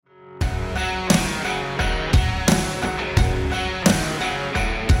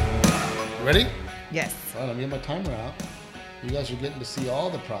Ready? Yes. All right, let me get my timer out. You guys are getting to see all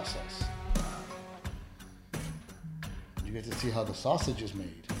the process. You get to see how the sausage is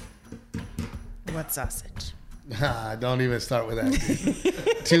made. What sausage? Don't even start with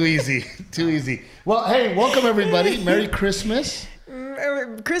that. Too easy. Too easy. Well, hey, welcome everybody. Merry Christmas.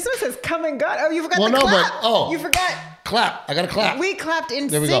 Christmas has come and gone. Oh, you forgot Well, the no, clap. but- You forgot. Clap. I got to clap. We clapped in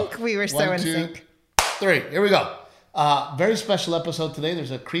There we sync. go. We were so 1, in 2, sync. 3. Here we go. Very special episode today.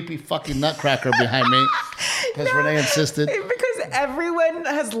 There's a creepy fucking nutcracker behind me because Renee insisted. Because everyone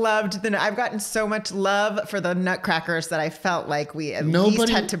has loved I've gotten so much love for the nutcrackers that I felt like we at least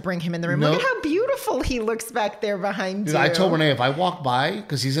had to bring him in the room. Look at how beautiful he looks back there behind you. I told Renee if I walk by,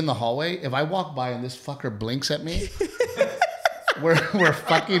 because he's in the hallway, if I walk by and this fucker blinks at me, we're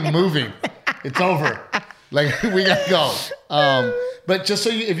fucking moving. It's over. Like, we gotta go. But just so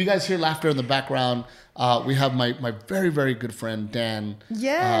if you guys hear laughter in the background, we have my very, very good friend Dan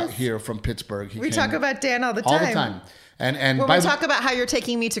here from Pittsburgh. We talk about Dan all the time. All the time. And when we talk about how you're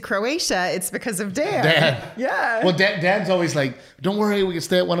taking me to Croatia, it's because of Dan. Yeah. Well, Dan's always like, don't worry, we can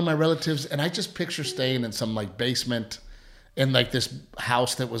stay at one of my relatives. And I just picture staying in some like basement in like this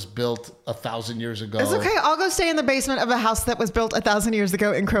house that was built 1,000 years ago. It's okay. I'll go stay in the basement of a house that was built 1,000 years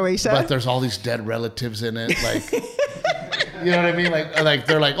ago in Croatia. But there's all these dead relatives in it. Like, you know what I mean? Like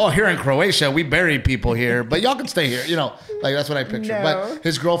they're like, oh, here in Croatia, we bury people here, but y'all can stay here. You know, like that's what I picture. No. But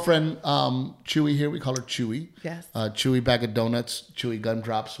his girlfriend, Chewy here, we call her Chewy. Yes. Chewy bag of donuts, Chewy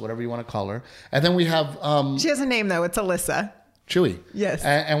gumdrops, whatever you want to call her. And then we have... she has a name, though. It's Alyssa. Chewy. Yes.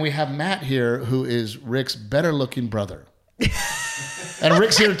 And we have Matt here, who is Rick's better looking brother. And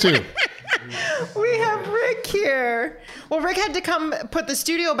Rick's here too. We have Rick here. Well, Rick had to come put the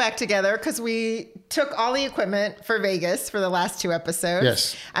studio back together because we took all the equipment for Vegas for the last 2 episodes.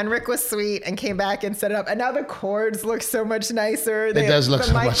 Yes. And Rick was sweet and came back and set it up. And now the cords look so much nicer. It does look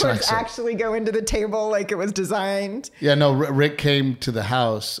so much nicer. The mic cords actually go into the table like it was designed. Yeah, no, Rick came to the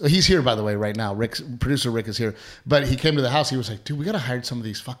house. He's here, by the way, right now. Producer Rick is here. But he came to the house. He was like, dude, we got to hide some of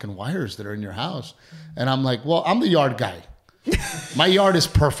these fucking wires that are in your house. And I'm like, well, I'm the yard guy. My yard is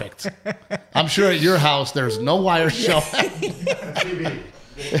perfect. I'm sure at your house there's no wires showing.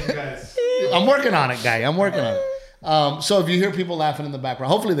 I'm working on it, guy. I'm working on it. So if you hear people laughing in the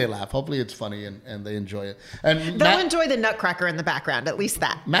background, hopefully they laugh. Hopefully it's funny and they enjoy it. And they'll enjoy the nutcracker in the background, at least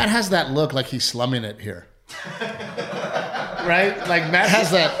that. Matt has that look like he's slumming it here. Right? Like Matt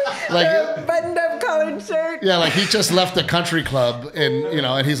has that like buttoned up collared shirt. Yeah, like he just left the country club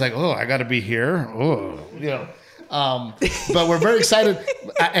and he's like, oh, I gotta be here. Oh, but we're very excited,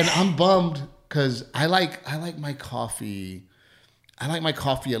 and I'm bummed because I like my coffee. I like my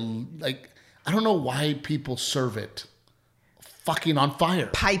coffee like I don't know why people serve it fucking on fire,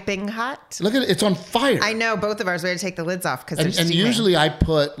 piping hot. Look at it; it's on fire. I know both of ours. We had to take the lids off because and usually I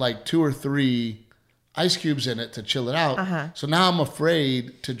put like 2 or 3 ice cubes in it to chill it out. So now I'm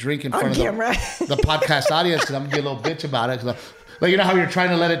afraid to drink in front of the podcast audience because I'm gonna be a little bitch about it. Like you know how you're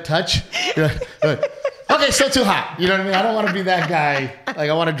trying to let it touch. Okay, still too hot. You know what I mean? I don't want to be that guy. Like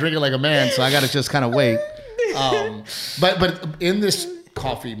I want to drink it like a man, so I got to just kind of wait. But in this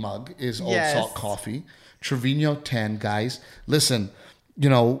coffee mug is Old Salt coffee, Trevino 10, guys. Listen,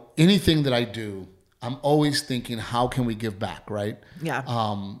 anything that I do, I'm always thinking, how can we give back, right? Yeah.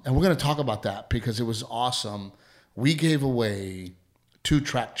 And we're going to talk about that because it was awesome. We gave away 2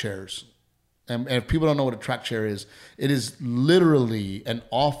 track chairs. And if people don't know what a track chair is, it is literally an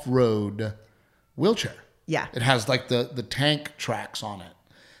off-road wheelchair. Yeah. It has like the tank tracks on it.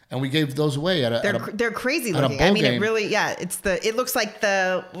 And we gave those away they're crazy looking. I mean, it really, it looks like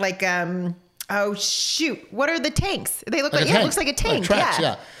oh shoot. What are the tanks? They look like it looks like a tank. Like tracks,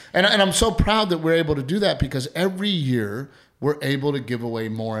 yeah. And I'm so proud that we're able to do that because every year we're able to give away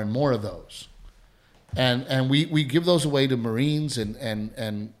more and more of those. And we give those away to Marines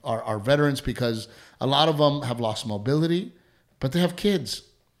and our veterans because a lot of them have lost mobility, but they have kids.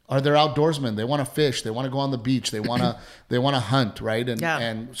 Or they're outdoorsmen. They want to fish. They want to go on the beach. They want to hunt, right?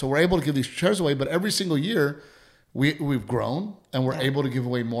 And so we're able to give these chairs away. But every single year, we've grown and we're able to give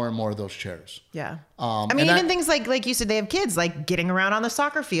away more and more of those chairs. Yeah. I mean, even things like you said, they have kids, like getting around on the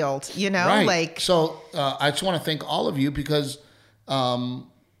soccer field. Right. Like. So I just want to thank all of you because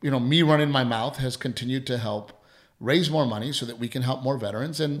me running my mouth has continued to help raise more money so that we can help more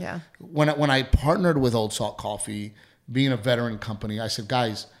veterans. And when I partnered with Old Salt Coffee, being a veteran company, I said,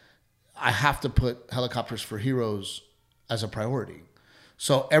 guys, I have to put Helicopters for Heroes as a priority.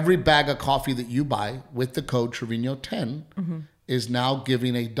 So every bag of coffee that you buy with the code Trevino10 is now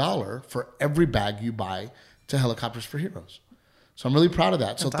giving $1 for every bag you buy to Helicopters for Heroes. So I'm really proud of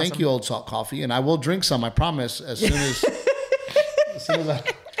that. So thank you, Old Salt Coffee. And I will drink some, I promise, as soon as I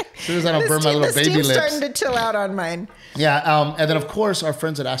As soon as I don't burn my little baby lips. Starting to chill out on mine. Yeah. And then, of course, our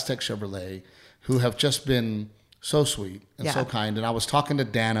friends at Aztec Chevrolet, who have just been so sweet and so kind. And I was talking to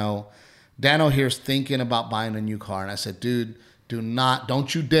Dano. Dano here's thinking about buying a new car. And I said, dude,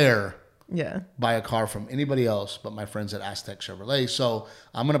 don't you dare buy a car from anybody else but my friends at Aztec Chevrolet. So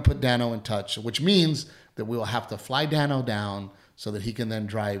I'm going to put Dano in touch, which means that we will have to fly Dano down so that he can then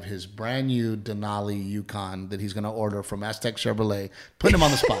drive his brand new Denali Yukon that he's going to order from Aztec Chevrolet. Put him on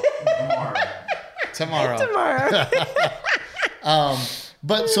the spot. Tomorrow.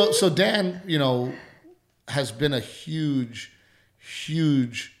 But so Dan, has been a huge,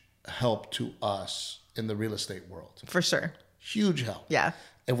 huge help to us in the real estate world. For sure. Huge help. Yeah.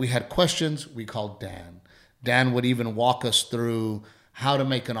 If we had questions, we called Dan. Dan would even walk us through how to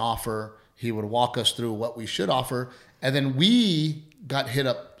make an offer. He would walk us through what we should offer. And then we got hit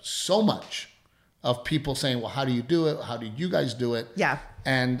up so much of people saying, well, how do you do it? How do you guys do it? Yeah.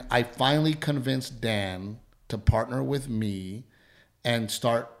 And I finally convinced Dan to partner with me and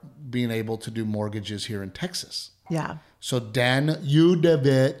start being able to do mortgages here in Texas. Yeah. So Dan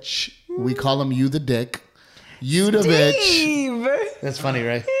Udovich, we call him You the Dick. Udovich. Steve. That's funny,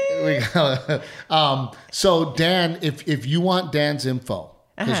 right? So Dan, if you want Dan's info,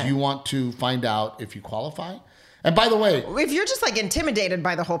 because you want to find out if you qualify. And by the way, if you're just like intimidated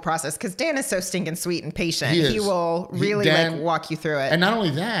by the whole process, because Dan is so stinking sweet and patient, he will really walk you through it. And not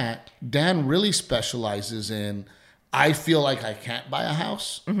only that, Dan really specializes in, I feel like I can't buy a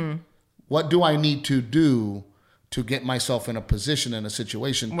house. Mm-hmm. What do I need to do to get myself in a position, in a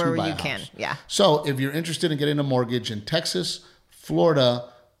situation where to buy a house? Where you can, yeah. So if you're interested in getting a mortgage in Texas, Florida,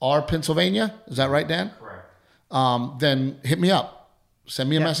 or Pennsylvania, is that right, Dan? Correct. Then hit me up. Send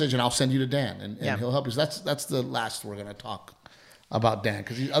me a message and I'll send you to Dan and he'll help you. So that's the last we're going to talk about Dan,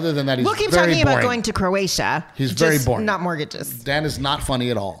 because other than that, he's we'll keep very talking boring. About going to Croatia. He's very boring. Not mortgages. Dan is not funny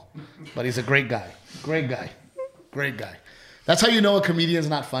at all, but he's a great guy. Great guy. Great guy. That's how you know a comedian's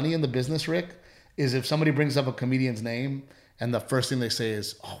not funny in the business, Rick, is if somebody brings up a comedian's name and the first thing they say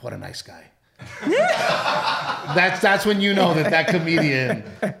is, oh, what a nice guy. That's when you know that comedian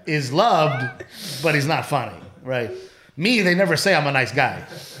is loved, but he's not funny, right? Me, they never say I'm a nice guy,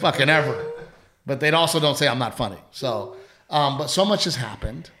 fucking ever. But they also don't say I'm not funny. So, but so much has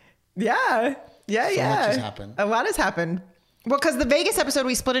happened. Yeah. So much has happened. A lot has happened. Well, because the Vegas episode,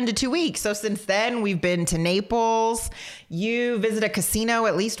 we split into 2 weeks. So since then, we've been to Naples. You visit a casino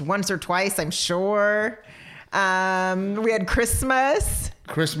at least once or twice, I'm sure. We had Christmas.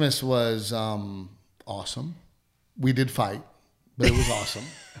 Christmas was awesome. We did fight, but it was awesome.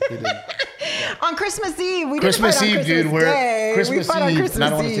 We did. On Christmas Eve, we Christmas didn't fight Eve, on Christmas dude. Day. Christmas Eve. Christmas I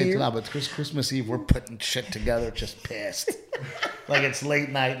don't want to say Eve. it too loud, but Christmas Eve, we're putting shit together, just pissed. Like it's late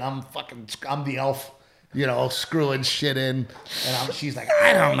night, and I'm the elf, screwing shit in, and she's like,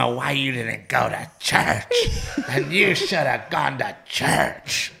 I don't know why you didn't go to church, and you should have gone to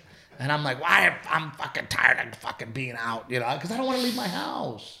church. And I'm like, why? I'm fucking tired of fucking being out, because I don't want to leave my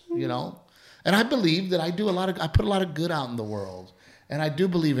house, And I believe that I put a lot of good out in the world. And I do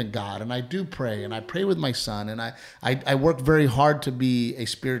believe in God, and I do pray, and I pray with my son, and I work very hard to be a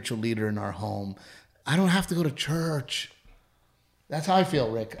spiritual leader in our home. I don't have to go to church. That's how I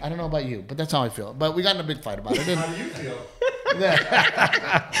feel, Rick. I don't know about you, but that's how I feel. But we got in a big fight about it. How do you feel?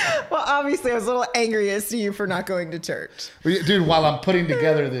 Well, obviously, I was a little angry at you for not going to church. Dude, while I'm putting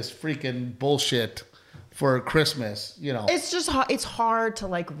together this freaking bullshit for Christmas, it's hard to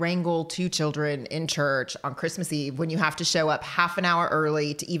wrangle 2 children in church on Christmas Eve when you have to show up half an hour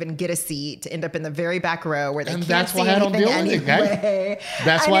early to even get a seat, to end up in the very back row where they can't see anything anyway.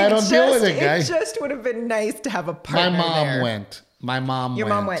 That's why I don't deal with it, guy. It just would have been nice to have a partner. My mom went. Your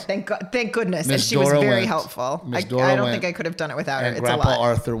mom went. Thank goodness. Miss and she Dora was very went. helpful. Miss I Dora don't went. think I could have done it without her. And It's Grandpa a lot.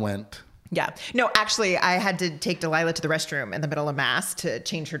 Arthur went. Yeah. No, actually, I had to take Delilah to the restroom in the middle of Mass to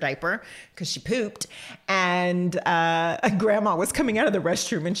change her diaper because she pooped. And Grandma was coming out of the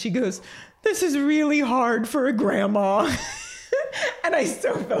restroom and she goes, "This is really hard for a grandma." And I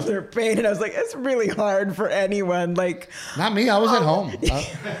so felt her pain. And I was like, it's really hard for anyone. Not me. I was at home.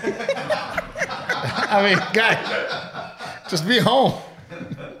 I mean, guy, just be home.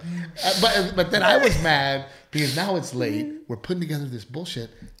 But then I was mad because now it's late. We're putting together this bullshit.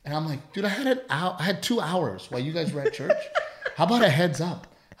 And I'm like, dude, I had 2 hours while you guys were at church. How about a heads up?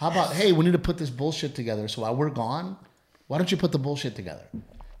 How about, hey, we need to put this bullshit together. So while we're gone, why don't you put the bullshit together?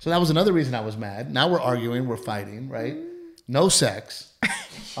 So that was another reason I was mad. Now we're arguing. We're fighting, right? No sex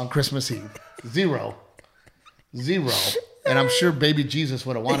on Christmas Eve. Zero. And I'm sure baby Jesus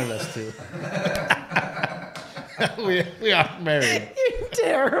would have wanted us to. We are married. You're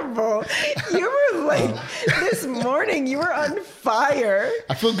terrible. You were Like this morning, you were on fire.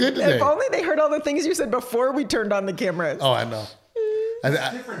 I feel good today. If only they heard all the things you said before we turned on the cameras. Oh, I know.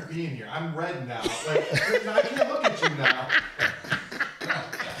 It's different being here. I'm red now. Like, I can't look at you now.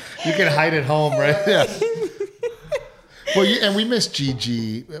 You can hide at home, right? Yeah. Well, and we miss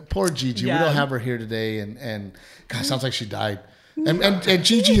Gigi. Poor Gigi. Yeah. We don't have her here today, and God, sounds like she died. And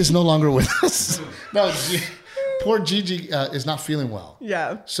Gigi is no longer with us. No, poor Gigi is not feeling well.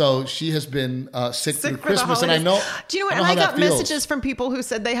 Yeah. So she has been sick through Christmas, and I know. Do you know what? And I got messages from people who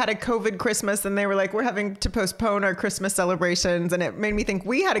said they had a COVID Christmas, and they were like, "We're having to postpone our Christmas celebrations," and it made me think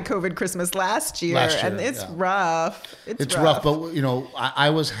we had a COVID Christmas last year and it's rough. It's rough, but I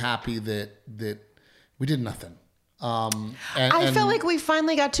was happy that we did nothing. I felt like we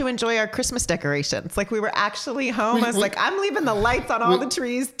finally got to enjoy our Christmas decorations. Like we were actually home. I was like, I'm leaving the lights on all the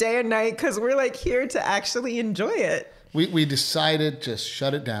trees day and night because we're like here to actually enjoy it. We decided to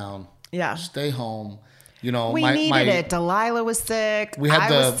shut it down. Yeah. Stay home. We needed it. Delilah was sick. I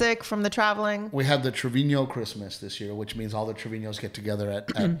was sick from the traveling. We had the Trevino Christmas this year, which means all the Trevinos get together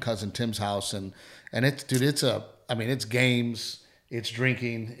at cousin Tim's house, and it's games. It's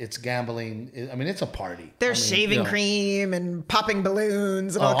drinking, it's gambling. It's a party. There's shaving cream and popping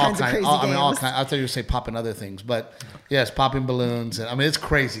balloons and all kinds of crazy games. I thought you would say popping other things, but yes, popping balloons. And it's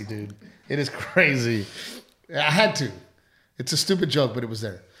crazy, dude. It is crazy. I had to. It's a stupid joke, but it was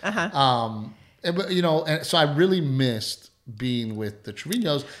there. And so I really missed being with the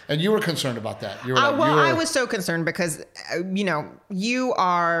Trevinos, and you were concerned about that. I was so concerned because you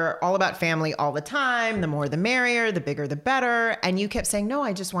are all about family all the time. The more the merrier, the bigger the better. And you kept saying, "No,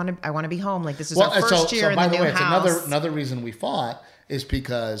 I want to be home. Like this is our first year in the new house." It's another reason we fought is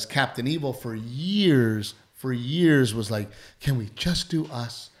because Captain Evil for years was like, "Can we just do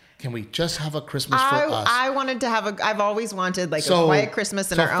us? Can we just have a Christmas for us?" I've always wanted a quiet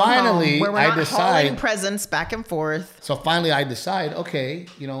Christmas in our own home where we're not hauling presents back and forth. So finally I decide, okay,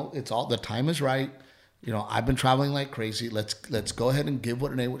 the time is right. I've been traveling like crazy. Let's go ahead and give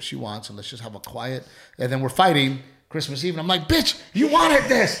Renee what she wants, and let's just have a quiet. And then we're fighting Christmas Eve, and I'm like, "Bitch, you wanted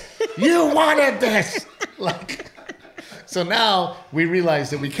this. You wanted this." So now we realize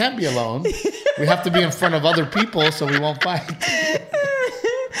that we can't be alone. We have to be in front of other people so we won't fight.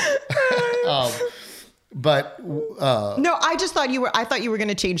 No, I just thought I thought you were going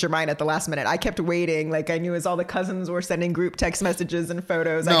to change your mind at the last minute. I kept waiting. I knew as all the cousins were sending group text messages and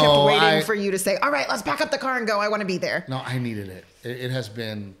photos. I kept waiting for you to say, "All right, let's pack up the car and go. I want to be there." No, I needed it. It has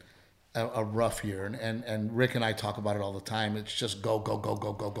been a rough year. And Rick and I talk about it all the time. It's just go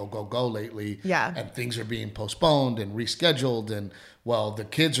lately. Yeah. And things are being postponed and rescheduled. And the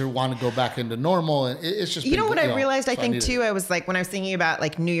kids want to go back into normal. And it's just, what I realized, I think too, I was when I was thinking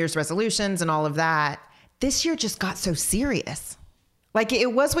about New Year's resolutions and all of that, this year just got so serious.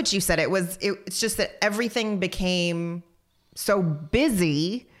 It was what you said. It's just that everything became so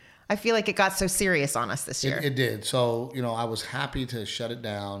busy. I feel like it got so serious on us this year. It did. So, I was happy to shut it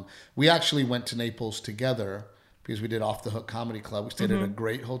down. We actually went to Naples together because we did Off the Hook Comedy Club. We stayed at a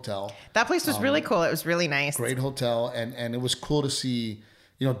great hotel. That place was really cool. It was really nice. Great hotel. And it was cool to see,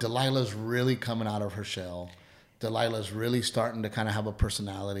 Delilah's really coming out of her shell. Delilah's really starting to kind of have a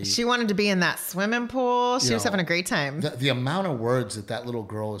personality. She wanted to be in that swimming pool. She was having a great time. The amount of words that little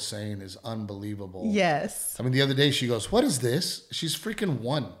girl is saying is unbelievable. Yes. The other day she goes, "What is this?" She's freaking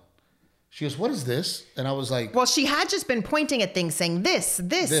 1. She goes, "What is this?" And I was like... Well, she had just been pointing at things saying this,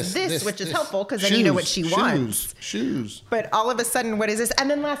 which is helpful because then you know what she wants. Shoes. But all of a sudden, what is this? And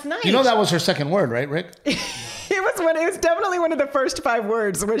then last night... that was her second word, right, Rick? It was definitely one of the first 5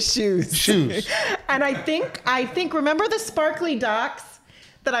 words was shoes. Shoes. And I think, remember the sparkly docks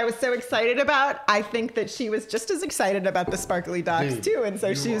that I was so excited about? I think that she was just as excited about the sparkly docks too. And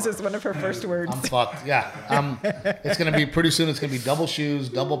so shoes is one of her first words. I'm fucked. Yeah. It's going to be pretty soon. It's going to be double shoes,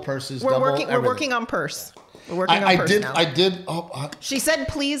 double purses, We're working on purse. We're working on purse now. I did. She said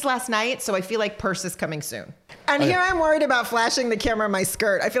please last night, so I feel like purse is coming soon. And here I'm worried about flashing the camera in my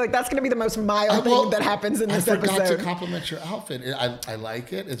skirt. I feel like that's going to be the most mild thing that happens in this episode. I forgot to compliment your outfit. I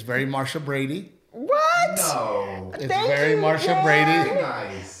like it. It's very Marsha Brady. What? No. It's very Marsha Brady.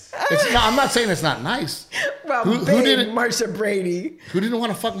 Nice. I'm not saying it's not nice. Well, who did it? Marsha Brady. Who didn't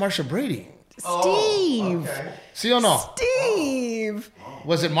want to fuck Marsha Brady? Steve. Oh, okay. See or no? Steve.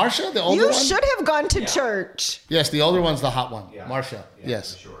 Was it Marsha, the older one? You should have gone to church. Yes, the older one's the hot one. Yeah. Marsha. Yeah,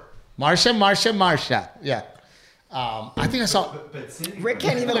 yes. For sure. Marsha. Yeah. I think I saw... But Cindy Rick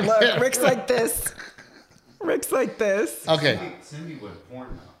can't even look. Rick's like this. Okay. Cindy was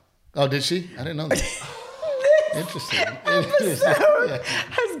porn now. Oh, did she? I didn't know that. Interesting. Episode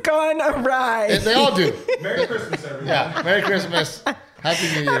has gone awry. They all do. Merry Christmas, everyone. Yeah, Merry Christmas. Happy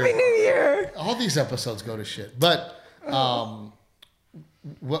New Year. Happy New Year. All these episodes go to shit. But, what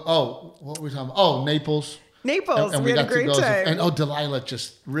were we talking about? Oh, Naples. And we had a great time. And Delilah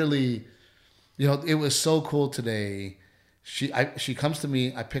just really, it was so cool today. She comes to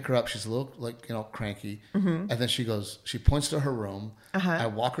me, I pick her up, she's a little cranky. And then she points to her room. I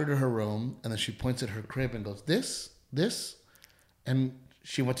walk her to her room, and then she points at her crib and goes, this. And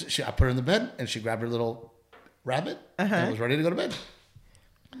I put her in the bed, and she grabbed her little rabbit and was ready to go to bed.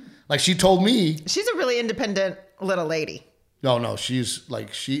 Like she told me. She's a really independent little lady. No, she's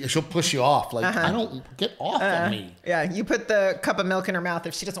like, she'll push you off. Like, I don't, get off of me. Yeah, you put the cup of milk in her mouth.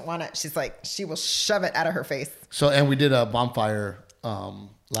 If she doesn't want it, she will shove it out of her face. So, and we did a bonfire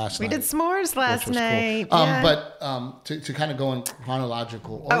last night. We did s'mores last night. Cool. But to kind of go in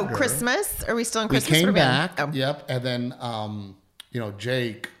chronological order. Oh, Christmas? Are we still on Christmas? We came back. Oh. Yep. And then,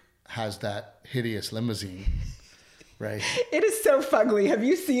 Jake has that hideous limousine. Right. It is so fugly. Have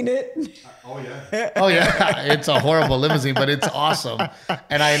you seen it? Oh, yeah. Oh, yeah. It's a horrible limousine, but it's awesome.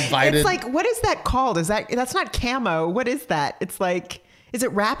 And I invited... It's like, what is that called? That's not camo. What is that? It's like, is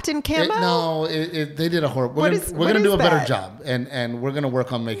it wrapped in camo? They did a horrible... We're going to do a better job. And we're going to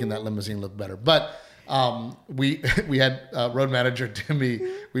work on making that limousine look better. But we had road manager Timmy.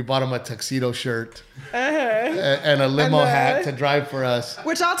 We bought him a tuxedo shirt and a limo hat to drive for us.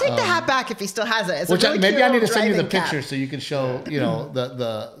 Which I'll take the hat back if he still has it. Maybe I need to send you the picture so you can show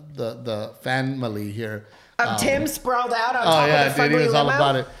the family here. Tim sprawled out on top of the fugly he was limo. all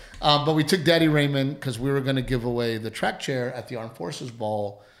about it. But we took Daddy Raymond because we were going to give away the track chair at the Armed Forces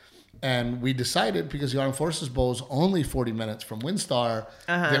Ball. And we decided, because the Armed Forces Bowl is only 40 minutes from WinStar,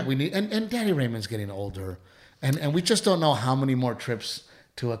 that we need... And Daddy Raymond's getting older. And we just don't know how many more trips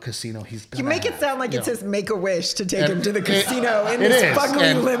to a casino he's going to You make it sound like it's his Make-A-Wish to take him to the casino in this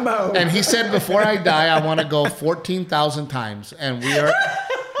fugly limo. And he said, before I die, I want to go 14,000 times. And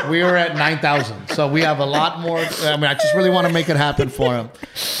we are at 9,000. So we have a lot more. I mean, I just really want to make it happen for him.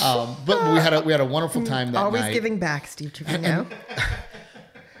 But we had a wonderful time that night. Always giving back, Steve Trevino.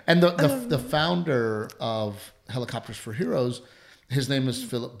 And the founder of Helicopters for Heroes, his name is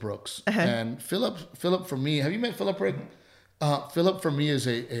Philip Brooks. And Philip for me, have you met Philip, Rick? Philip for me is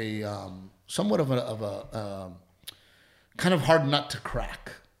a somewhat of a kind of hard nut to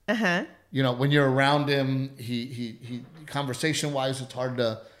crack. When you're around him, he conversation wise, it's hard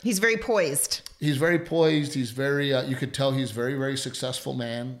to. He's very poised. He's very poised. He's very. You could tell he's very, very successful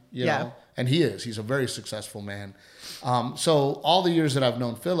man. You know, and he is. He's a very successful man. So all the years that I've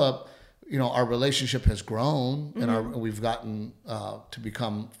known Philip, our relationship has grown, and we've gotten to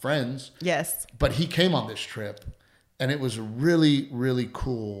become friends. Yes. But he came on this trip, and it was really, really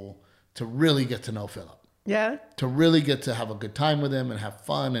cool to really get to know Philip. Yeah. To really get to have a good time with him and have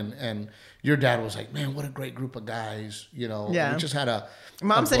fun. And your dad was like, man, what a great group of guys. Yeah. We just had a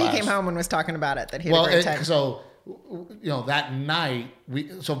Mom said blast. He came home and was talking about it, that he had a great time. So, that night,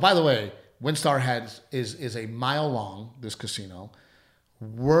 by the way, WinStar is a mile long, this casino.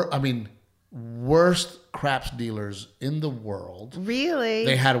 Worst craps dealers in the world. Really?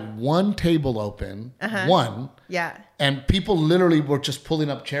 They had one table open, one. Yeah. And people literally were just pulling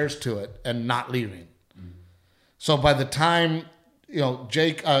up chairs to it and not leaving. So by the time,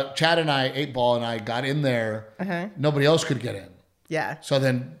 Jake, Chad and I, 8Ball and I got in there, nobody else could get in. Yeah. So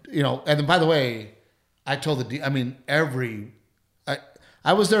then, and then by the way, I told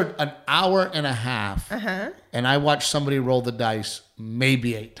I was there an hour and a half, and I watched somebody roll the dice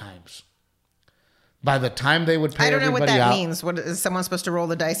maybe 8 times. By the time they would pay everybody out. I don't know what that means. What, is someone supposed to roll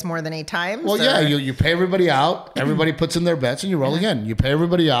the dice more than 8 times? Well, yeah, you pay everybody out. Everybody puts in their bets, and you roll again. You pay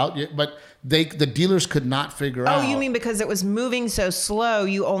everybody out, but the dealers could not figure out. Oh, you mean because it was moving so slow,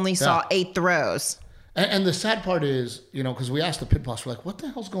 you only saw 8 throws. And the sad part is, because we asked the pit boss, we're like, what the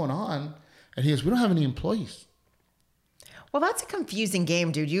hell's going on? And he goes, we don't have any employees. Well, that's a confusing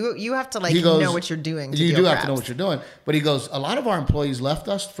game, dude. You have to know what you're doing. You do have to know what you're doing. But he goes, a lot of our employees left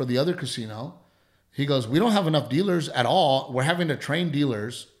us for the other casino. He goes, we don't have enough dealers at all. We're having to train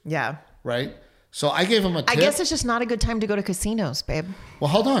dealers. Yeah. Right? So I gave him a tip. I guess it's just not a good time to go to casinos, babe. Well,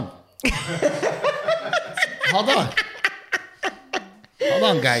 hold on. Hold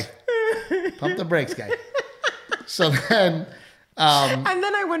on, guy. Pump the brakes, guy. So then... and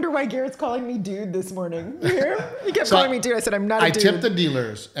then I wonder why Garrett's calling me dude this morning. You hear? He kept calling me dude. I said, I'm not a dude. I tipped the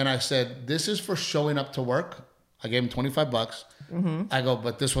dealers, and I said, this is for showing up to work. I gave him $25. I go,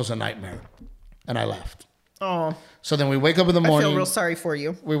 but this was a nightmare. And I left. Oh. So then we wake up in the morning. I feel real sorry for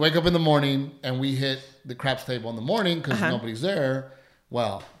you. We wake up in the morning, and we hit the craps table in the morning because nobody's there.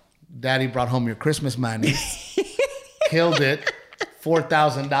 Well, Daddy brought home your Christmas money. Killed it.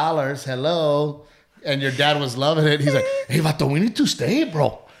 $4,000. Hello. And your dad was loving it. He's like, hey, vato, we need to stay,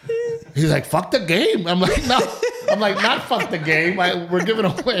 bro. He's like, fuck the game. I'm like, no. I'm like, not fuck the game. We're giving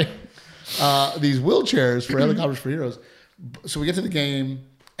away these wheelchairs for Helicopters for Heroes. So we get to the game,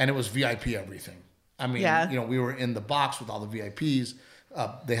 and it was VIP everything. I mean, we were in the box with all the VIPs.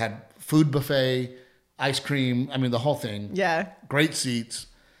 They had food buffet, ice cream. I mean, the whole thing. Yeah. Great seats.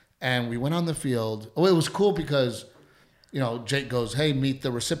 And we went on the field. Oh, it was cool because, Jake goes, hey, meet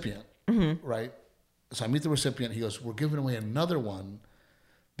the recipient, right? So I meet the recipient. He goes, we're giving away another one.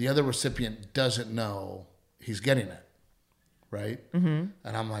 The other recipient doesn't know he's getting it, right? Mm-hmm.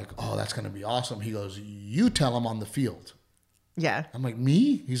 And I'm like, oh, that's going to be awesome. He goes, you tell him on the field. Yeah. I'm like,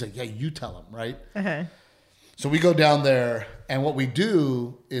 me? He's like, yeah, you tell him, right? Uh-huh. So we go down there, and what we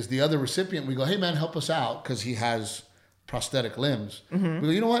do is the other recipient, we go, hey, man, help us out, because he has prosthetic limbs. Mm-hmm. We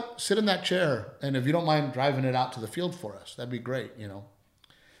go, you know what? Sit in that chair, and if you don't mind driving it out to the field for us, that'd be great,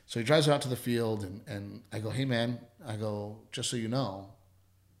 So he drives it out to the field, and I go, hey, man, just so you know,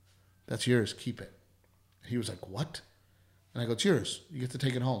 that's yours. Keep it. He was like, what? And I go, it's yours. You get to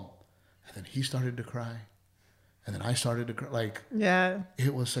take it home. And then he started to cry. And then I started to cry. Like,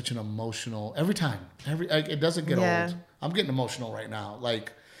 it was such an emotional, every time. It doesn't get old. I'm getting emotional right now.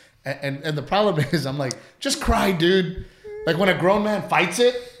 Like, and the problem is, I'm like, just cry, dude. Like, when a grown man fights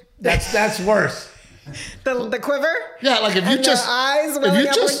it, that's worse. The quiver? Yeah, like if you and just eyes welling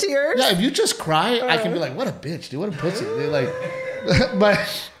up with tears. Yeah, if you just cry, I can be like, what a bitch, dude, what a pussy. Dude. Like,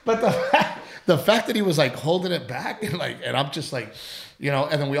 but the fact that he was like holding it back and I'm just like,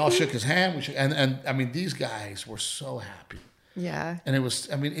 and then we all shook his hand. And I mean, these guys were so happy. Yeah. And it was,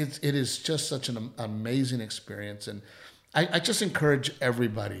 I mean, it is just such an amazing experience. And I just encourage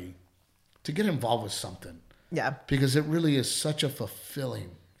everybody to get involved with something. Yeah. Because it really is such a fulfilling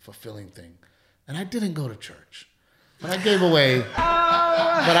thing. And I didn't go to church, but I gave away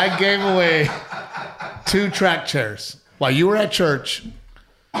 2 track chairs while you were at church,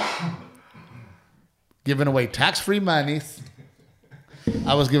 giving away tax-free money.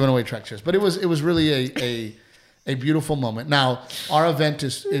 I was giving away track chairs, but it was really a beautiful moment. Now, our event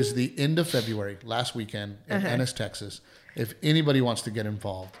is the end of February, last weekend in Ennis, Texas. If anybody wants to get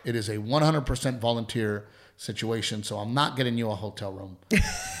involved, it is a 100% volunteer situation, so I'm not getting you a hotel room.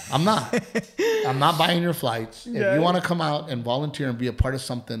 I'm not buying your flights. If you want to come out and volunteer and be a part of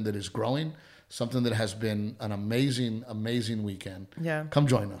something that is growing, something that has been an amazing, amazing weekend, come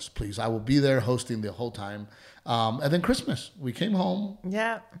join us, please. I will be there hosting the whole time. And then Christmas, we came home.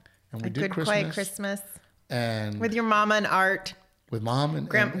 Yeah. And we did Christmas. Quiet Christmas. And with your mama and Art. With Mom and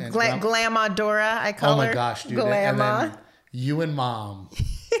Grandma Dora, I call her. Oh my gosh, dude. And then you and Mom.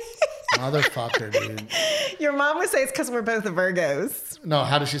 Motherfucker, dude. Your mom would say it's because we're both Virgos. No,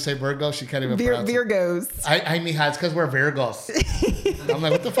 how does she say Virgo? She can't even pronounce it. Virgos. It's because we're Virgos. I'm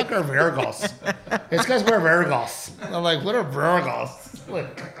like, what the fuck are Virgos? It's because we're Virgos. I'm like, what are Virgos?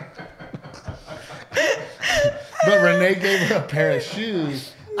 But Renee gave her a pair of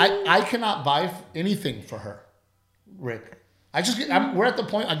shoes. I cannot buy anything for her, Rick. We're at the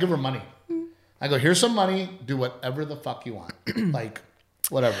point, I give her money. I go, here's some money. Do whatever the fuck you want. Like,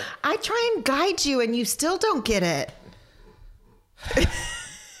 whatever. I try and guide you and you still don't get it.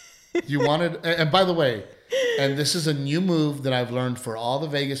 You wanted, and by the way, and this is a new move that I've learned for all the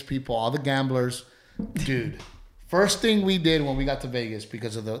Vegas people, all the gamblers. Dude, first thing we did when we got to Vegas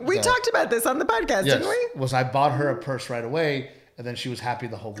because of We talked about this on the podcast, didn't we? Was I bought her a purse right away, and then she was happy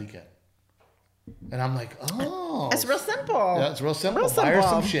the whole weekend. And I'm like, oh. It's real simple. Yeah, it's real simple. Buy her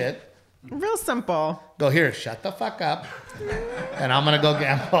some shit. Real simple. Go here, shut the fuck up, and I'm gonna go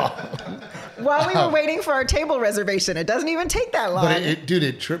gamble. While we were waiting for our table reservation, it doesn't even take that long. But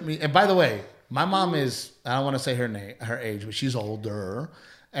it tripped me. And by the way, my mom is, I don't want to say her age, but she's older,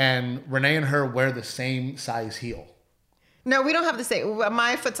 and Renee and her wear the same size heel. No, we don't have the same.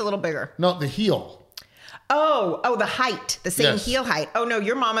 My foot's a little bigger. No, the heel. Oh, the height, the same heel height. Oh no,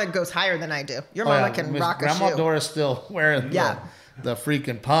 your mama goes higher than I do. Your mama can rock a shoe. Grandma Dora's still wearing the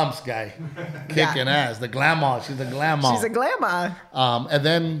freaking pumps, guy, kicking ass. The glamour. She's a glamour. She's a glamour. And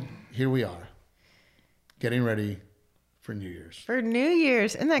then here we are, getting ready for New Year's. For New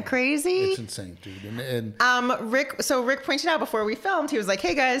Year's, isn't that crazy? It's insane, dude. And Rick. So Rick pointed out before we filmed, he was like,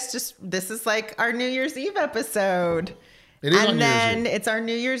 "Hey guys, this is like our New Year's Eve episode." It is on and New then Year's Eve. It's our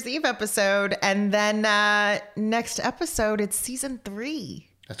New Year's Eve episode, and then next episode it's season 3.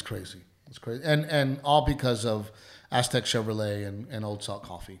 That's crazy. It's crazy, and all because of Aztec Chevrolet and Old Salt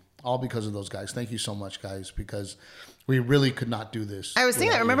Coffee. All because of those guys. Thank you so much, guys, because we really could not do this. I was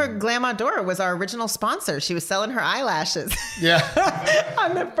thinking, I remember Glamour Dora was our original sponsor. She was selling her eyelashes. Yeah.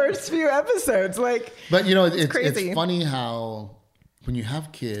 On the first few episodes. But it's crazy. It's funny how when you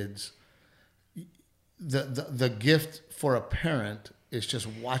have kids, the gift for a parent is just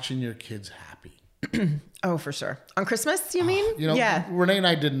watching your kids happy. Oh, for sure. On Christmas, you mean? Yeah. Renee and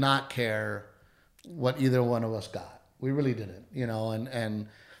I did not care what either one of us got. We really didn't, and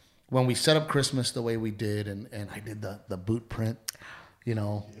when we set up Christmas the way we did, and I did the boot print,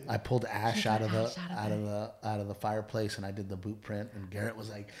 I pulled ash out of the fireplace, and I did the boot print, and Garrett was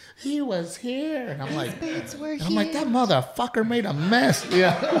like, he was here, and I'm like, I'm like, that motherfucker made a mess.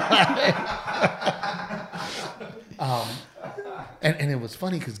 Yeah. And it was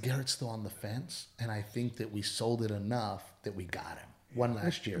funny because Garrett's still on the fence, and I think that we sold it enough that we got him one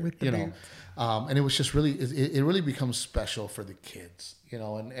last year, and it was just really, it really becomes special for the kids,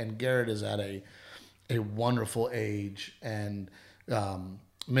 and Garrett is at a wonderful age, and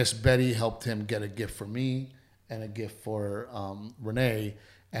Miss Betty helped him get a gift for me and a gift for Renee,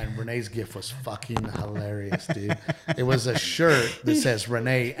 and Renee's gift was fucking hilarious, dude. It was a shirt that says,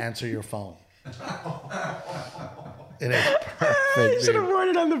 Renee, answer your phone. It is perfect. You should have worn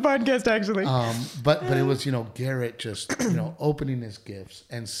it on the podcast, actually. But it was, Garrett just, opening his gifts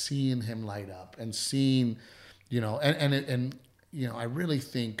and seeing him light up and seeing, and I really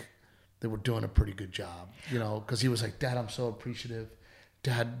think that we're doing a pretty good job, because he was like, Dad, I'm so appreciative.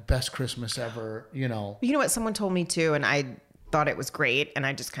 Dad, best Christmas ever, You know what? Someone told me too, and I thought it was great, and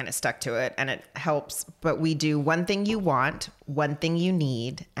I just kind of stuck to it, and it helps. But we do one thing you want, one thing you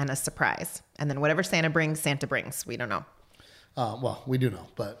need, and a surprise. And then whatever Santa brings. We don't know. Well, we do know,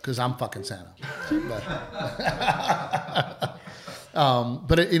 but because I'm fucking Santa.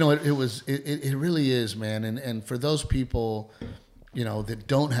 But it really is, man. And for those people, that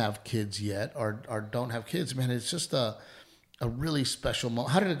don't have kids yet or don't have kids, man, it's just a really special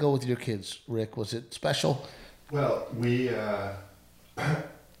moment. How did it go with your kids, Rick? Was it special? Well,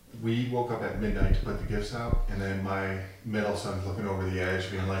 we woke up at midnight to put the gifts out, and then my middle son's looking over the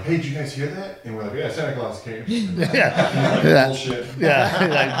edge, being like, "Hey, did you guys hear that?" And we're like, "Yeah, Santa Claus came." Yeah, bullshit. Yeah,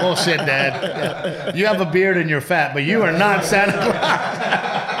 like bullshit, Dad. Yeah. You have a beard and you're fat, but you are not Santa Claus.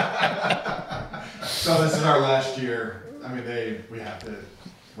 So this is our last year. I mean,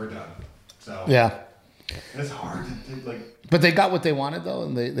 we're done. So yeah, it's hard to do, like. But they got what they wanted though,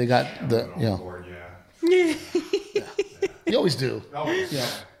 and they got board, yeah. You always do. Always. Yeah.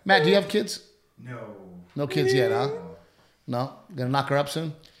 Matt, do you have kids? No. No kids yet, huh? No? Gonna knock her up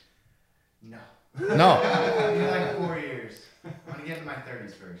soon? No. No. In like 4 years. I'm gonna get in my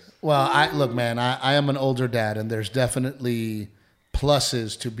 30s first. Well, look, man, I am an older dad, and there's definitely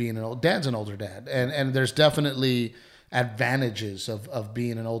pluses to being an old dad's an older dad, and there's definitely advantages of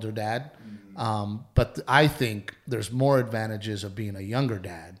being an older dad. But I think there's more advantages of being a younger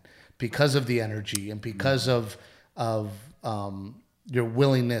dad because of the energy and because of your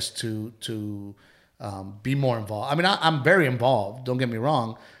willingness to be more involved. I mean, I'm very involved. Don't get me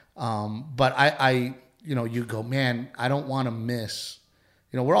wrong, but I you go, man, I don't want to miss.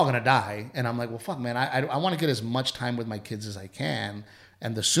 We're all gonna die, and I'm like, well, fuck, man, I want to get as much time with my kids as I can,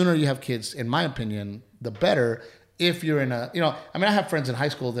 and the sooner you have kids, in my opinion, the better. If you're in I have friends in high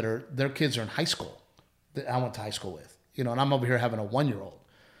school that their kids are in high school that I went to high school with, and I'm over here having a 1-year-old.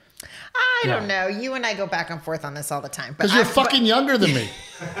 I don't know. You and I go back and forth on this all the time. Because you're fucking younger than me.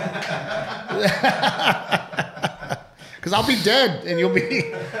 Because I'll be dead and you'll be...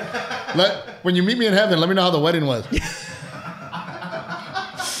 When you meet me in heaven, let me know how the wedding was.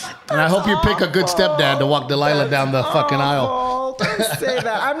 And I hope you pick a good stepdad to walk Delilah down the fucking aisle. Don't say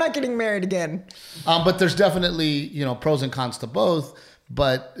that. I'm not getting married again. But there's definitely, pros and cons to both.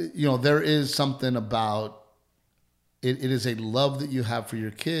 But, there is something about... It is a love that you have for your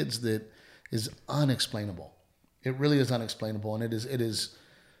kids that is unexplainable. It really is unexplainable, and it is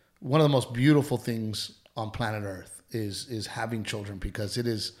one of the most beautiful things on planet Earth is having children, because it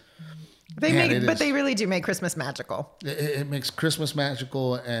is. They really do make Christmas magical. It makes Christmas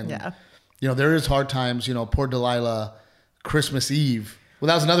magical, and there is hard times. Poor Delilah, Christmas Eve. Well,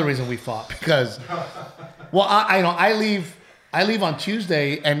 that was another reason we fought, because, well, I leave on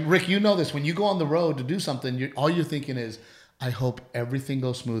Tuesday, and Rick, you know this. When you go on the road to do something, all you're thinking is, I hope everything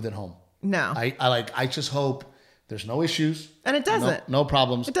goes smooth at home. No. I just hope there's no issues. And it doesn't. No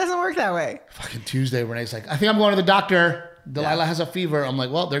problems. It doesn't work that way. Fucking Tuesday, Renee's like, I think I'm going to the doctor. Delilah has a fever. I'm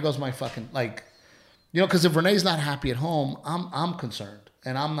like, well, there goes my fucking, because if Renee's not happy at home, I'm concerned.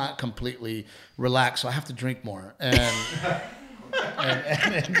 And I'm not completely relaxed, so I have to drink more. And...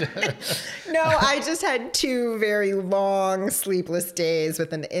 No, I just had 2 very long sleepless days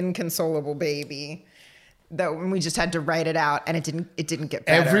with an inconsolable baby that we just had to write it out, and it didn't get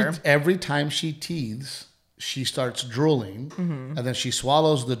better. Every time she teethes, she starts drooling, and then she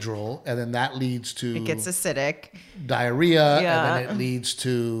swallows the drool, and then that leads to... It gets acidic. Diarrhea, and then it leads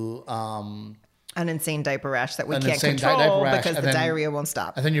to An insane diaper rash that we can't control because the diarrhea won't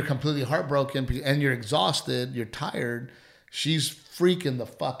stop. And then you're completely heartbroken and you're exhausted, you're tired. She's freaking the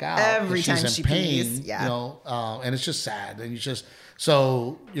fuck out every time she's in pain, pees. Yeah. You know, and it's just sad. And you just,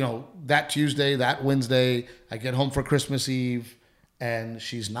 so, you know, that Tuesday, that Wednesday, I get home for Christmas Eve and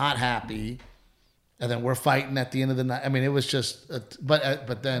she's not happy. And then we're fighting at the end of the night. I mean, it was just,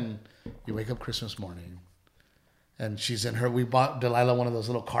 but then you wake up Christmas morning. And she's in her. We bought Delilah one of those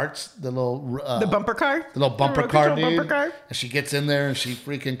little carts, the bumper car, the little bumper car, dude. Bumper car. And she gets in there and she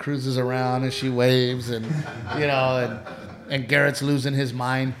freaking cruises around and she waves and you know and Garrett's losing his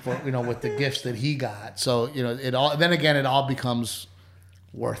mind for with the gifts that he got. So it all becomes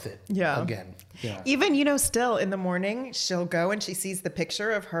worth it. Yeah. Again. Yeah. Even still in the morning she'll go and she sees the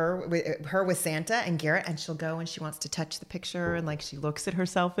picture of her with Santa and Garrett and she'll go and she wants to touch the picture and like she looks at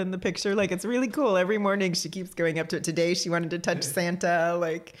herself in the picture, like it's really cool. Every morning she keeps going up to it. Today she wanted to touch Santa,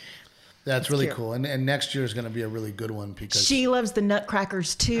 like that's really cool. And next year is going to be a really good one because she loves the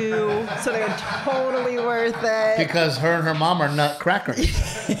nutcrackers too, so they're totally worth it. Because her and her mom are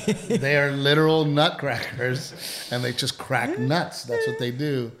nutcrackers. They are literal nutcrackers, and they just crack nuts. That's what they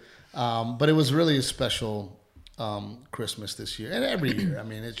do. But it was really a special Christmas this year, and every year. I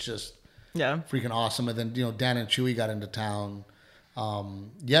mean, it's just freaking awesome. And then Dan and Chewy got into town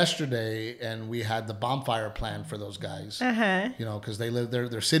yesterday, and we had the bonfire plan for those guys. Because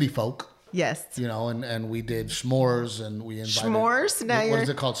they're city folk. Yes. And we did s'mores, and we invited s'mores. Now what is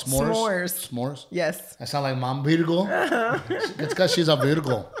it called? S'mores. S'mores. Yes. I sound like Mom Virgo. It's because she's a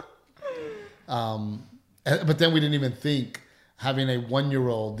Virgo. But then we didn't even think having a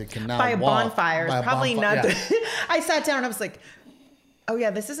 1-year-old that can now by a walk bonfire is probably not. Yeah. I sat down and I was like, oh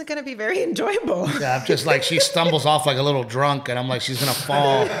yeah, this isn't going to be very enjoyable. Yeah, I'm just like, she stumbles off like a little drunk, and I'm like, she's going to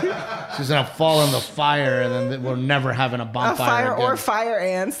fall. She's going to fall in the fire, and then we're never having a bonfire again. Or fire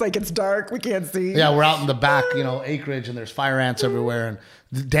ants. Like, it's dark, we can't see. Yeah, we're out in the back, acreage, and there's fire ants everywhere. And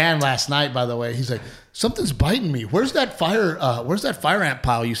Dan last night, by the way, he's like, something's biting me. Where's that fire ant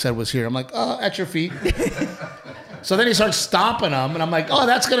pile you said was here? I'm like, oh, at your feet. So then he starts stomping them, and I'm like, oh,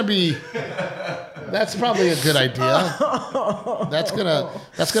 that's probably a good idea. That's gonna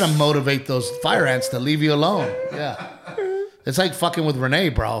motivate those fire ants to leave you alone. Yeah, it's like fucking with Renee,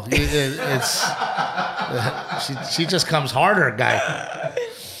 bro. She just comes harder, guy.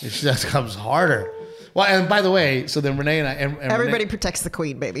 She just comes harder. Well, and by the way, so then Renee and I and everybody protects the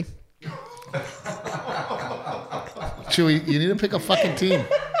queen, baby. Chewy, you need to pick a fucking team.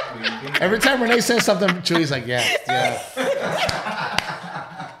 Every time Renee says something, Chewy's like, yeah.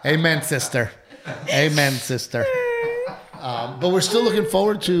 Amen, sister. Amen, sister. But we're still looking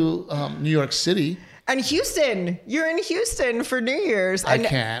forward to New York City. And Houston. You're in Houston for New Year's. I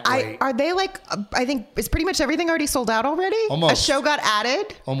can't wait. Are they like, I think, is pretty much everything already sold out already? Almost. A show got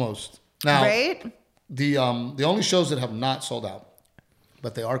added? Almost. Now, right? The only shows that have not sold out,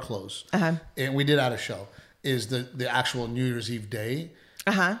 but they are closed, and we did add a show, is the actual New Year's Eve day.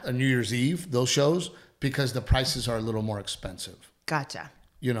 A New Year's Eve, those shows, because the prices are a little more expensive. Gotcha.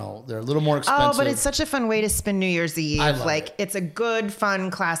 They're a little more expensive. Oh, but it's such a fun way to spend New Year's Eve. I love it. It's a good, fun,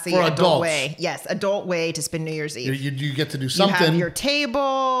 classy for adult way. Yes, adult way to spend New Year's Eve. You get to do something. You have your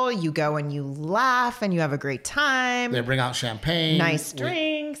table, you go and you laugh and you have a great time. They bring out champagne. Nice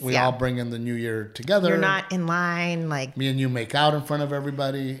drinks. We all bring in the new year together. You're not in line like... Me and you make out in front of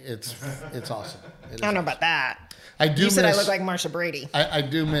everybody. It's awesome. I don't know about that. You said I look like Marsha Brady. I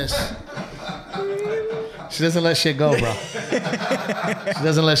do miss... She doesn't let shit go, bro. She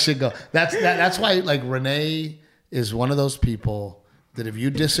doesn't let shit go. That's why, like, Renee is one of those people that if you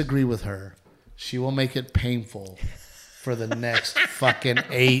disagree with her, she will make it painful for the next fucking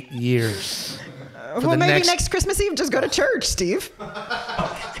 8 years. Well, maybe next Christmas Eve, just go to church, Steve.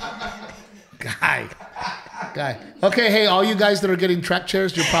 Guy. Okay, hey, all you guys that are getting track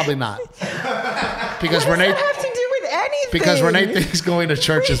chairs, you're probably not. Because what Renee... does that have to do with anything? Because Renee thinks going to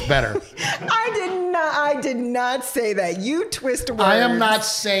church is better. I did not say that. You twist words. I am not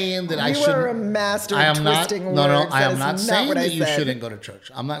saying that I shouldn't. You are a master of twisting words. No, I am not saying that you shouldn't go to church.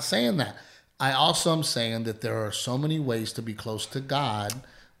 I'm not saying that. I also am saying that there are so many ways to be close to God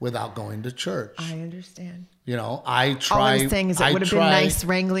without going to church. I understand. I try. All I'm saying is it would have been nice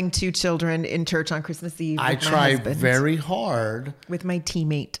wrangling 2 children in church on Christmas Eve. I try very hard. With my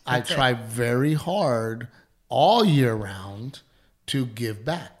teammate. I try very hard all year round to give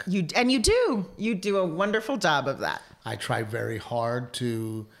back. You do. You do a wonderful job of that. I try very hard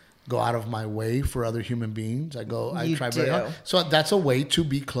to go out of my way for other human beings. I try very hard. So that's a way to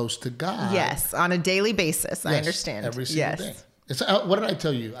be close to God. Yes, on a daily basis. I understand. Every single day. What did I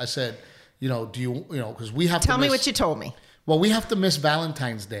tell you? I said, do you because we have to tell me what you told me. Well, we have to miss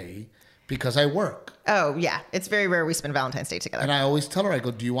Valentine's Day because I work. Oh, yeah. It's very rare we spend Valentine's Day together. And I always tell her, I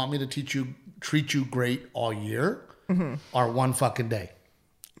go, do you want me to treat you great all year or one fucking day?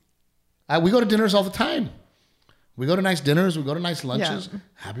 We go to dinners all the time. We go to nice dinners. We go to nice lunches. Yeah.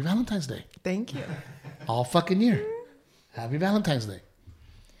 Happy Valentine's Day. Thank you. All fucking year. Happy Valentine's Day.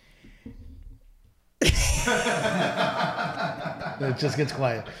 It just gets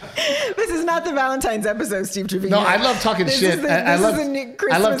quiet. This is not the Valentine's episode, Steve Trevino. No, I love talking shit. I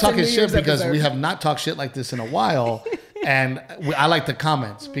love talking shit because we have not talked shit like this in a while. And I like the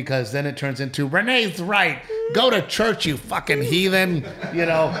comments because then it turns into, Renee's right. Go to church, you fucking heathen. You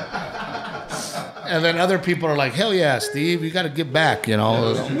know. And then other people are like, hell yeah, Steve, you got to give back, you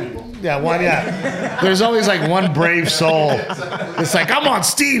know. Yeah. There's always like one brave soul. It's like, I'm on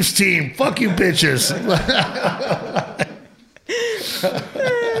Steve's team. Fuck you, bitches.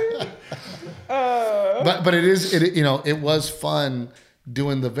 But it was fun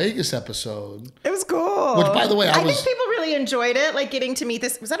doing the Vegas episode. It was cool. Which, by the way, I think people really enjoyed it, like getting to meet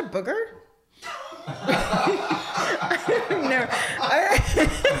this. Was that a booger? No.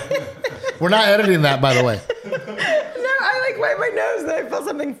 We're not editing that, by the way. No, I like wiped my nose and I felt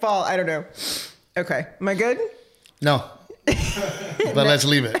something fall. I don't know. Okay. Am I good? No. But let's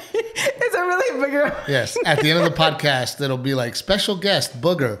leave it. Is it really a booger? Yes. At the end of the podcast, it'll be like special guest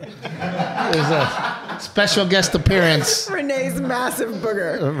booger. There's a special guest appearance. Renee's massive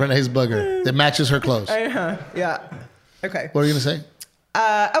booger. Renee's booger. That matches her clothes. Yeah. Okay. What were you going to say?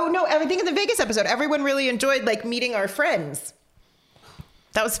 I think in the Vegas episode, everyone really enjoyed like meeting our friends.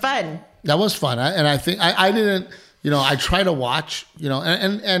 That was fun. That was fun. I think I didn't, I try to watch,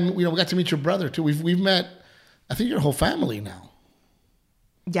 and we got to meet your brother too. We've met, I think, your whole family now.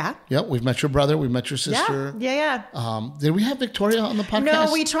 Yeah. Yep. We've met your brother. We've met your sister. Yeah. Did we have Victoria on the podcast?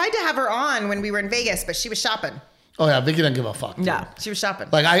 No, we tried to have her on when we were in Vegas, but she was shopping. Oh yeah. Vicky doesn't give a fuck. No, she was shopping.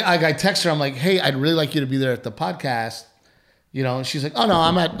 Like I text her. I'm like, hey, I'd really like you to be there at the podcast. And she's like, oh no,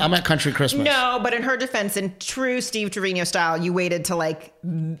 I'm at Country Christmas. No, but in her defense, in true Steve Trevino style, you waited till like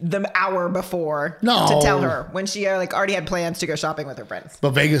the hour before to tell her when she already had plans to go shopping with her friends.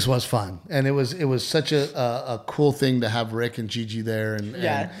 But Vegas was fun, and it was such a cool thing to have Rick and Gigi there. And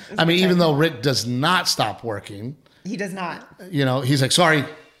I mean, even though Rick does not stop working, he does not. He's like, sorry,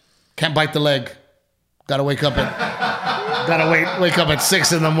 can't bite the leg. Got to wake up at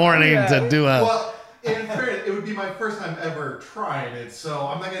 6 a.m. to do a. Well, in fairness, it would be my first time ever trying it, so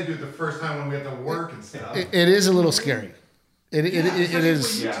I'm not going to do it the first time when we have to work and stuff. It is a little scary. It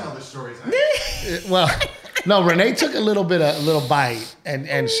is. When you tell the stories. Well, no, Renee took a little bite,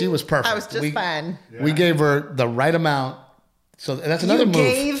 and she was perfect. I was just fine. We gave her the right amount. So that's another move. You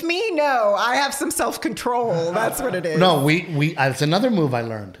gave me? No, I have some self-control. That's what it is. No, it's another move I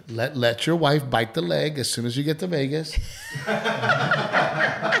learned. Let your wife bite the leg as soon as you get to Vegas.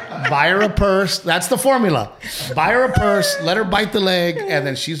 Buy her a purse. That's the formula. Buy her a purse, let her bite the leg, and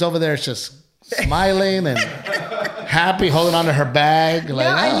then she's over there just smiling and happy, holding onto her bag. Like,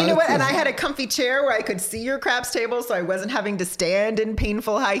 and you know what? And I had a comfy chair where I could see your craps table, so I wasn't having to stand in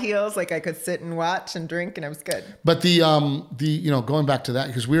painful high heels. Like I could sit and watch and drink, and I was good. But the going back to that,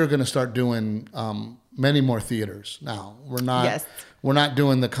 because we were going to start doing many more theaters now. We're not. Yes. We're not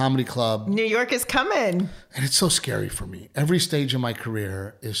doing the comedy club. New York is coming. And it's so scary for me. Every stage of my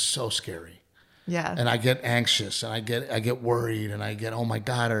career is so scary. Yeah. And I get anxious and I get worried and I get, oh my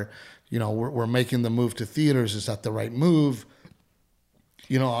God, we're making the move to theaters. Is that the right move?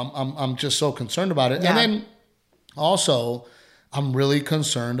 I'm just so concerned about it. Yeah. And then also I'm really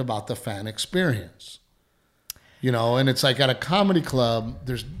concerned about the fan experience. And it's like at a comedy club,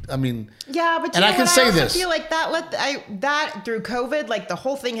 but I feel like that through COVID, like the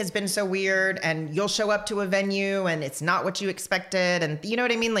whole thing has been so weird, and you'll show up to a venue and it's not what you expected, and you know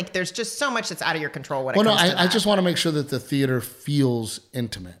what I mean? Like there's just so much that's out of your control I just want to make sure that the theater feels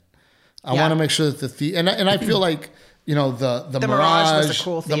intimate. I want to make sure that the theater, and I feel like the Mirage was a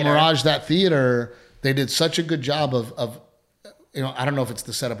cool theater. The Mirage, that theater, they did such a good job of I don't know if it's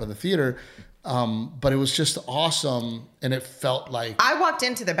the setup of the theater. But it was just awesome, and it felt like I walked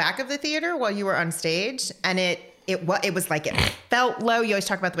into the back of the theater while you were on stage, and it was like it felt low. You always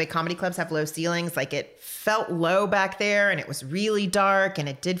talk about the way comedy clubs have low ceilings, like it felt low back there, and it was really dark, and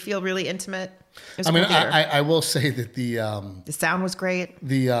it did feel really intimate. I will say that the sound was great.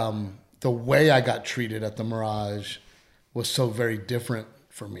 The way I got treated at the Mirage was so very different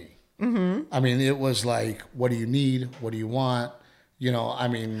for me. Mm-hmm. I mean, it was like, what do you need? What do you want?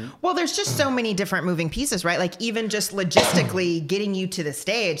 Well, there's just so many different moving pieces, right? Like even just logistically getting you to the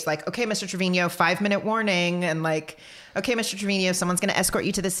stage, like, okay, Mr. Trevino, 5-minute warning. And like, okay, Mr. Trevino, someone's going to escort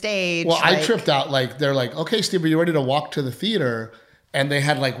you to the stage. Well, I tripped out. Like, they're like, okay, Steve, are you ready to walk to the theater? and they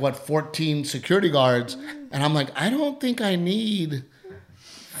had like 14 security guards, and I'm like, I don't think I need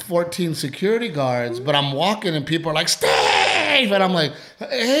 14 security guards, but I'm walking and people are like, Steve, and I'm like,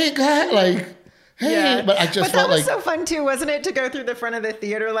 hey guy, like, hey, yeah. But I just felt like that was so fun too, wasn't it, to go through the front of the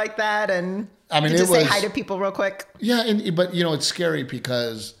theater like that and just say hi to people real quick. Yeah, but it's scary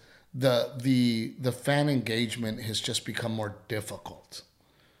because the fan engagement has just become more difficult.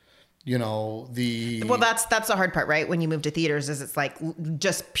 Well, that's the hard part, right? When you move to theaters, is it's like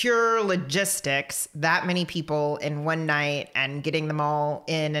just pure logistics, that many people in one night and getting them all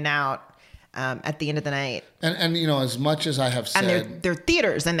in and out at the end of the night. And as much as I have said, and they're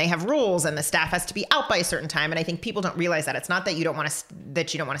theaters and they have rules and the staff has to be out by a certain time. And I think people don't realize that. It's not that you don't want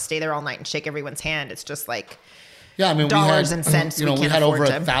to stay there all night and shake everyone's hand. It's just like, yeah, I mean, dollars and cents. We had over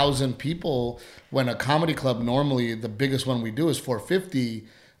 1,000 people. When a comedy club, normally the biggest one we do is 450.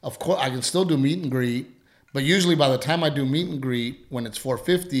 Of course, I can still do meet and greet, but usually by the time I do meet and greet, when it's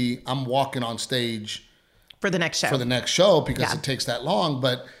 450, I'm walking on stage for the next show because it takes that long.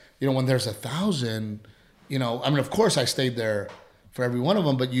 But when there's 1,000, I mean, of course I stayed there for every one of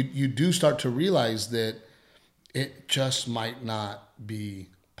them, but you do start to realize that it just might not be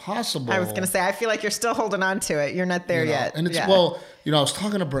possible. I was going to say, I feel like you're still holding on to it. You're not there yet. And it's, I was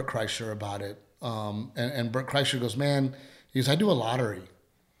talking to Bert Kreischer about it. And Bert Kreischer goes, man, he goes, I do a lottery.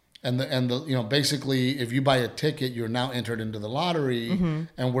 And the basically, if you buy a ticket, you're now entered into the lottery,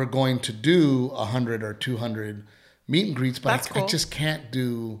 and we're going to do 100 or 200 meet and greets, but I just can't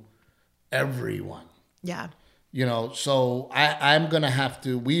do everyone. Yeah. So I'm going to have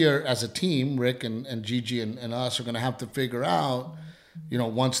to, we are as a team, Rick and Gigi and us are going to have to figure out,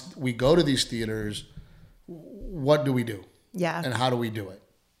 once we go to these theaters, what do we do? Yeah. And how do we do it?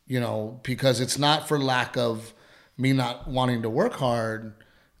 Because it's not for lack of me not wanting to work hard.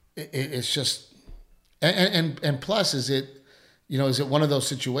 It's just, and plus, is it one of those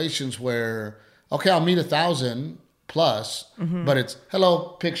situations where, okay, I'll meet 1,000 plus, but it's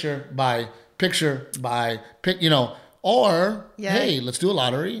hello, picture, bye, or hey, let's do a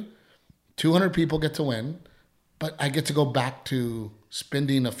lottery. 200 people get to win, but I get to go back to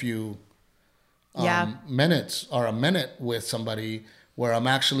spending a few minutes or a minute with somebody where I'm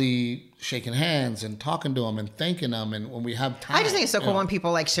actually shaking hands and talking to them and thanking them, and when we have time. I just think it's so cool when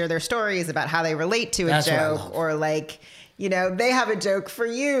people like share their stories about how they relate to a joke, or like, they have a joke for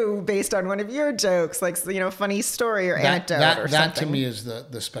you based on one of your jokes, like, funny story or anecdote or something. That to me is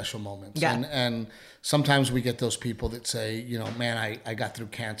the special moments. Yeah. And sometimes we get those people that say, man, I got through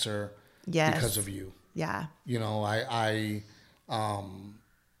cancer because of you. Yeah. We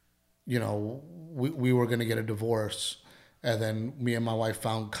were going to get a divorce. And then me and my wife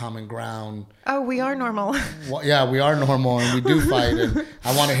found common ground. Oh, we are normal. Well, yeah, we are normal, and we do fight. And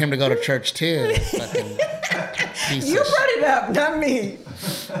I wanted him to go to church too. You brought it up, not me.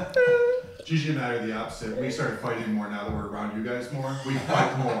 Gigi and I are the opposite. We started fighting more now that we're around you guys more. We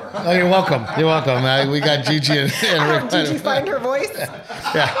fight more. Oh, you're welcome. You're welcome. We got Gigi and Rick. Did you find her voice?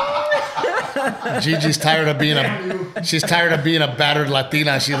 Yeah. Gigi's tired of being she's tired of being a battered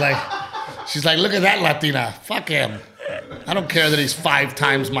Latina. She's like, look at that Latina. Fuck him. I don't care that he's 5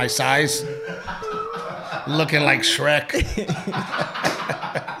 times my size, looking like Shrek.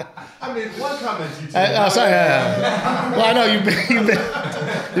 I mean, one comment you sorry. Well, I know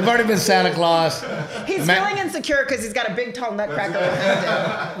you've already been Santa Claus. He's feeling insecure because he's got a big, tall nutcracker.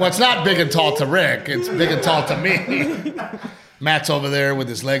 Well, it's not big and tall to Rick. It's big and tall to me. Matt's over there with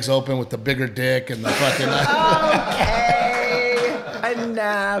his legs open with the bigger dick and the fucking... Okay.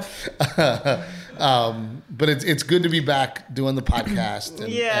 Enough. But it's good to be back doing the podcast.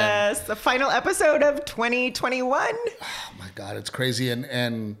 And the final episode of 2021. Oh my God, it's crazy.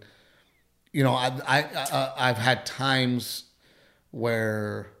 And I've had times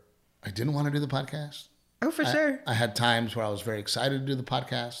where I didn't want to do the podcast. Oh, for sure. I had times where I was very excited to do the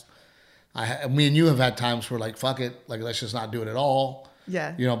podcast. Me and you have had times where like, fuck it, like let's just not do it at all.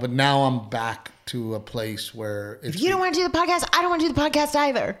 Yeah. But now I'm back to a place where if you don't want to do the podcast, I don't want to do the podcast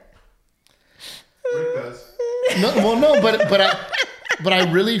either. Rick does. No, but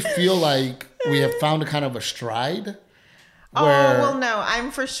I really feel like we have found a kind of a stride.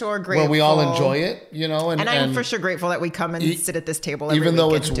 I'm for sure grateful. Where we all enjoy it, and I'm for sure grateful that we come and sit at this table every even week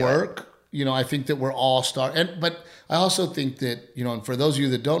though it's work. I think that we're all but I also think that and for those of you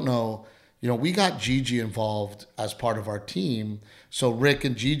that don't know, we got Gigi involved as part of our team. So Rick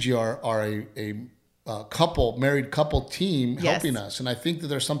and Gigi are a married couple team helping us, and I think that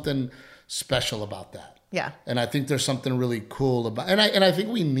there's something special about that. Yeah. And I think there's something really cool about and I think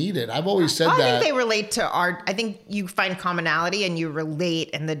we need it. I've always said that. I think they relate to I think you find commonality and you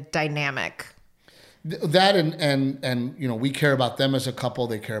relate in the dynamic. That and you know, we care about them as a couple.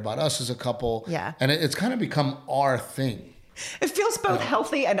 They care about us as a couple. Yeah. And it's kind of become our thing. It feels both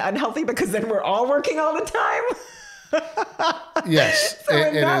healthy and unhealthy because then we're all working all the time. Yes. So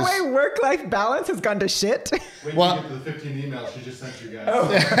in that way, work-life balance has gone to shit. Wait till you get to the 15 emails she just sent you guys. Oh.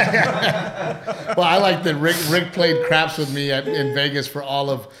 Well, I like that Rick played craps with me in Vegas for all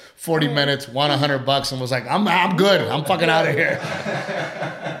of 40 minutes, won $100 and was like, I'm good. I'm fucking out of here.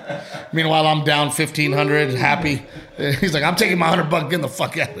 Meanwhile, I'm down 1,500, happy. He's like, I'm taking my $100, getting the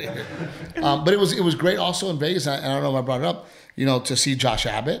fuck out of here. But it was great also in Vegas, and I don't know if I brought it up, you know, to see Josh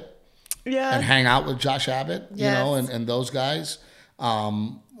Abbott. Yeah. And hang out with Josh Abbott, you Yes. know, and those guys.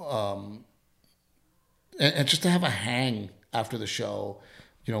 And just to have a hang after the show,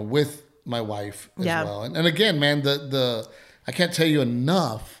 you know, with my wife as well. And again, man, I can't tell you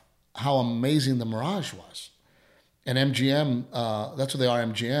enough how amazing the Mirage was. And MGM, that's what they are,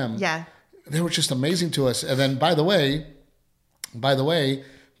 MGM. Yeah. They were just amazing to us. And then, by the way,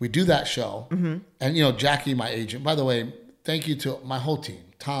 we do that show. Mm-hmm. And, you know, Jackie, my agent, by the way, thank you to my whole team.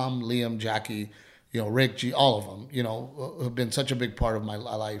 Tom, Liam, Jackie, you know, Rick, G, all of them, you know, have been such a big part of my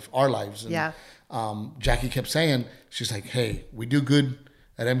life, our lives. And, Jackie kept saying, she's like, hey, we do good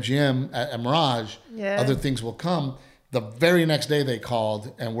at MGM, at Mirage. Yeah. Other things will come. The very next day they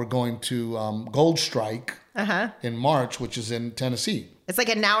called, and we're going to Gold Strike in March, which is in Tennessee. It's like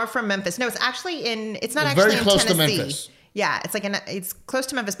an hour from Memphis. No, it's actually it's not very actually close in Tennessee. to Memphis. Yeah, it's close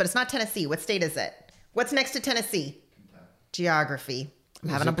to Memphis, but it's not Tennessee. What state is it? What's next to Tennessee? Geography. I'm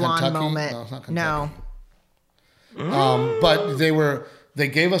having a blonde Kentucky? moment. No, it's not Kentucky. No. But they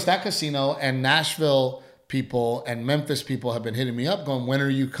gave us that casino, and Nashville people and Memphis people have been hitting me up going, when are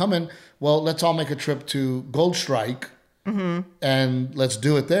you coming? Well, let's all make a trip to Gold Strike and let's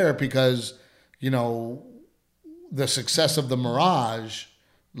do it there because, you know, the success of the Mirage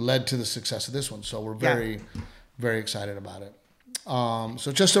led to the success of this one. So we're very, very excited about it.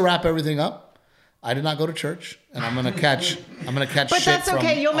 So just to wrap everything up, I did not go to church, and I'm gonna catch. But shit that's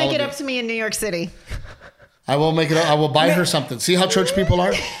okay. You'll make it up to me in New York City. I will make it up. I will buy her something. See how church people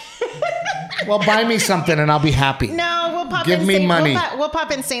are? Well, buy me something, and I'll be happy. No, we'll pop. Give me money. We'll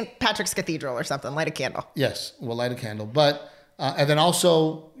pop in St. Patrick's Cathedral or something. Light a candle. Yes, we'll light a candle. But and then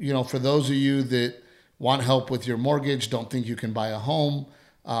also, you know, for those of you that want help with your mortgage, don't think you can buy a home,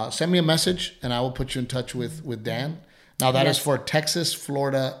 send me a message, and I will put you in touch with Dan. Now that is for Texas,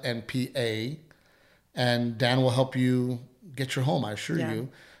 Florida, and PA. And Dan will help you get your home, I assure you.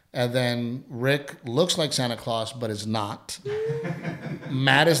 And then Rick looks like Santa Claus, but is not.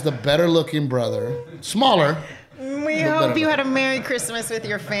 Matt is the better looking brother. Smaller. We hope you had a Merry Christmas with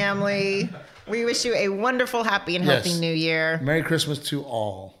your family. We wish you a wonderful, happy, and healthy New Year. Merry Christmas to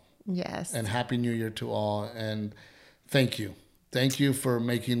all. Yes. And Happy New Year to all. And thank you. Thank you for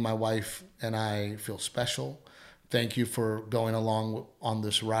making my wife and I feel special. Thank you for going along on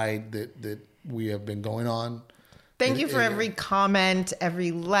this ride that we have been going on. Thank you for every comment,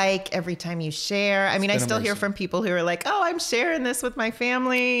 every like, every time you share. I mean, I still hear from people who are like, oh, I'm sharing this with my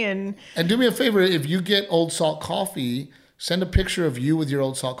family. And do me a favor, if you get Old Salt coffee, send a picture of you with your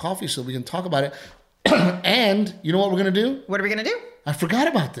Old Salt coffee so we can talk about it. And you know what we're going to do? What are we going to do? I forgot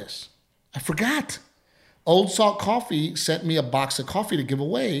about this. I forgot. Old Salt Coffee sent me a box of coffee to give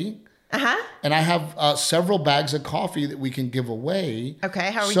away. And I have several bags of coffee that we can give away. Okay,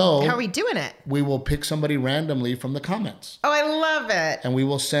 how are we doing it? We will pick somebody randomly from the comments. Oh, I love it. And we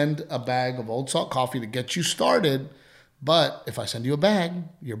will send a bag of Old Salt coffee to get you started. But if I send you a bag,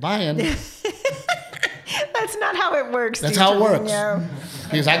 you're buying. That's not how it works. That's how it works.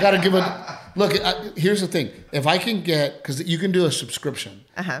 Because I got to give it. Look, here's the thing. If I can get, because you can do a subscription.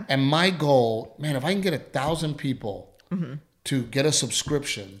 And my goal, man, if I can get 1,000 people to get a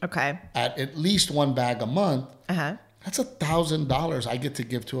subscription at least one bag a month, that's $1,000 I get to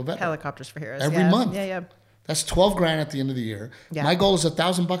give to a veteran. Helicopters for Heroes. Every month. Yeah. That's $12,000 at the end of the year. Yeah. My goal is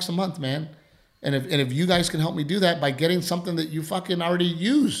 $1,000 a month, man. And if you guys can help me do that by getting something that you fucking already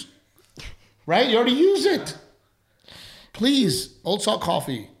use, right? You already use it. Please, Old Salt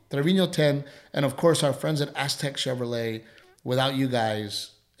Coffee, Trevino 10, and of course our friends at Aztec Chevrolet. Without you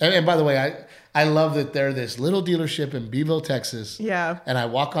guys, and by the way, I love that they're this little dealership in Beeville, Texas. Yeah. And I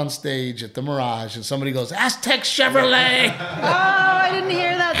walk on stage at the Mirage and somebody goes, Aztec Chevrolet. Oh, I didn't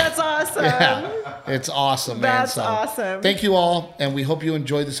hear that. That's awesome. Yeah, it's awesome, man. That's awesome. Thank you all. And we hope you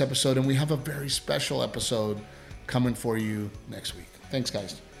enjoyed this episode. And we have a very special episode coming for you next week. Thanks,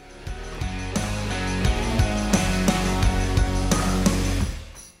 guys.